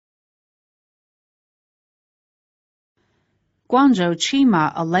Guangzhou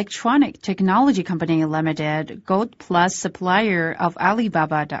Chima Electronic Technology Company Limited, Gold Plus supplier of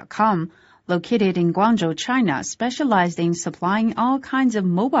Alibaba.com, located in Guangzhou, China, specialized in supplying all kinds of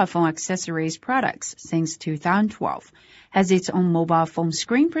mobile phone accessories products since 2012, has its own mobile phone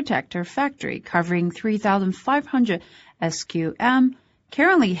screen protector factory covering 3,500 SQM,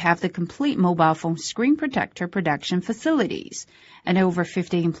 currently have the complete mobile phone screen protector production facilities, and over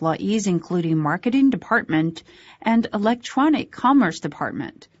 50 employees including marketing department and electronic commerce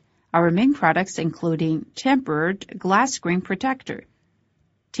department. Our main products including tempered glass screen protector,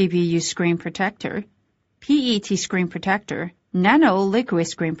 TPU screen protector, PET screen protector, nano liquid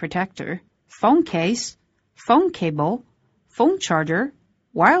screen protector, phone case, phone cable, phone charger,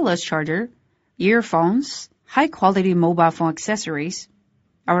 wireless charger, earphones, high-quality mobile phone accessories.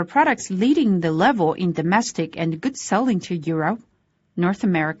 Our products leading the level in domestic and good selling to Europe, North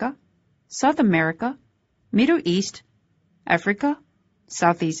America, South America, Middle East, Africa,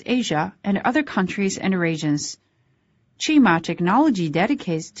 Southeast Asia, and other countries and regions. Chima Technology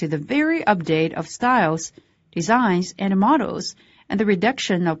dedicates to the very update of styles, designs, and models, and the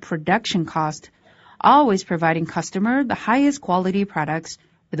reduction of production cost, always providing customer the highest quality products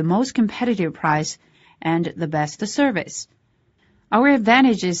with the most competitive price and the best service. Our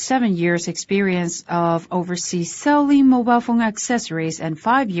advantage is 7 years experience of overseas selling mobile phone accessories and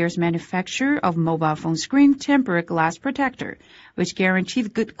 5 years manufacture of mobile phone screen tempered glass protector, which guarantees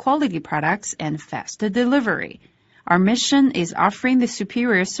good quality products and fast delivery. Our mission is offering the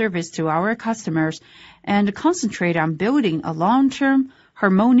superior service to our customers and concentrate on building a long-term,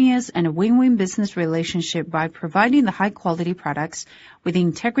 harmonious, and win-win business relationship by providing the high-quality products with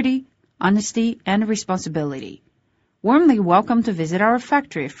integrity, honesty, and responsibility. Warmly welcome to visit our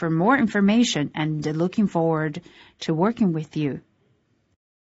factory for more information and looking forward to working with you.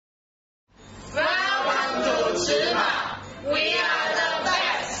 饭碗不吃